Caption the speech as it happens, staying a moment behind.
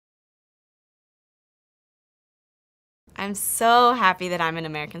I'm so happy that I'm an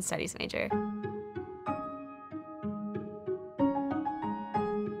American Studies major.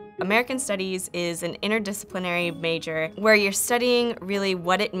 American Studies is an interdisciplinary major where you're studying really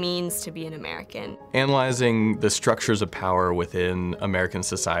what it means to be an American. Analyzing the structures of power within American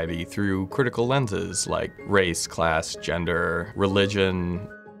society through critical lenses like race, class, gender, religion.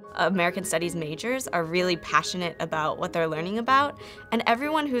 American Studies majors are really passionate about what they're learning about, and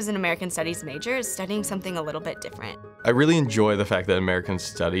everyone who's an American Studies major is studying something a little bit different. I really enjoy the fact that American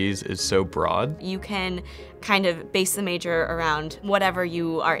Studies is so broad. You can kind of base the major around whatever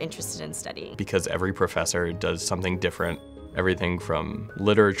you are interested in studying. Because every professor does something different. Everything from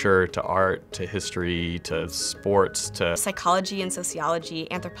literature to art to history to sports to psychology and sociology,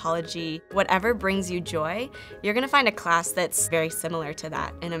 anthropology, whatever brings you joy, you're gonna find a class that's very similar to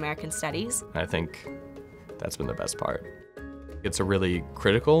that in American Studies. I think that's been the best part. It's a really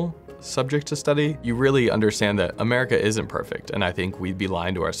critical subject to study. You really understand that America isn't perfect, and I think we'd be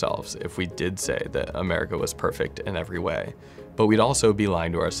lying to ourselves if we did say that America was perfect in every way. But we'd also be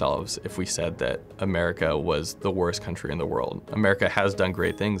lying to ourselves if we said that America was the worst country in the world. America has done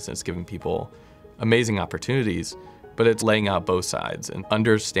great things and it's given people amazing opportunities, but it's laying out both sides and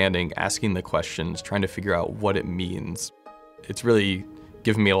understanding, asking the questions, trying to figure out what it means. It's really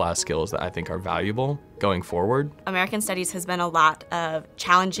given me a lot of skills that I think are valuable going forward. American Studies has been a lot of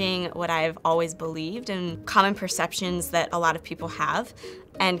challenging what I've always believed and common perceptions that a lot of people have,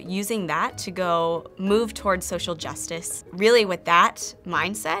 and using that to go move towards social justice. Really, with that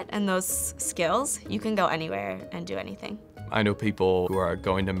mindset and those skills, you can go anywhere and do anything. I know people who are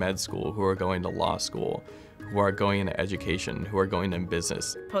going to med school, who are going to law school, who are going into education, who are going into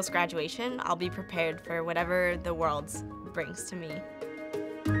business. Post-graduation, I'll be prepared for whatever the world brings to me.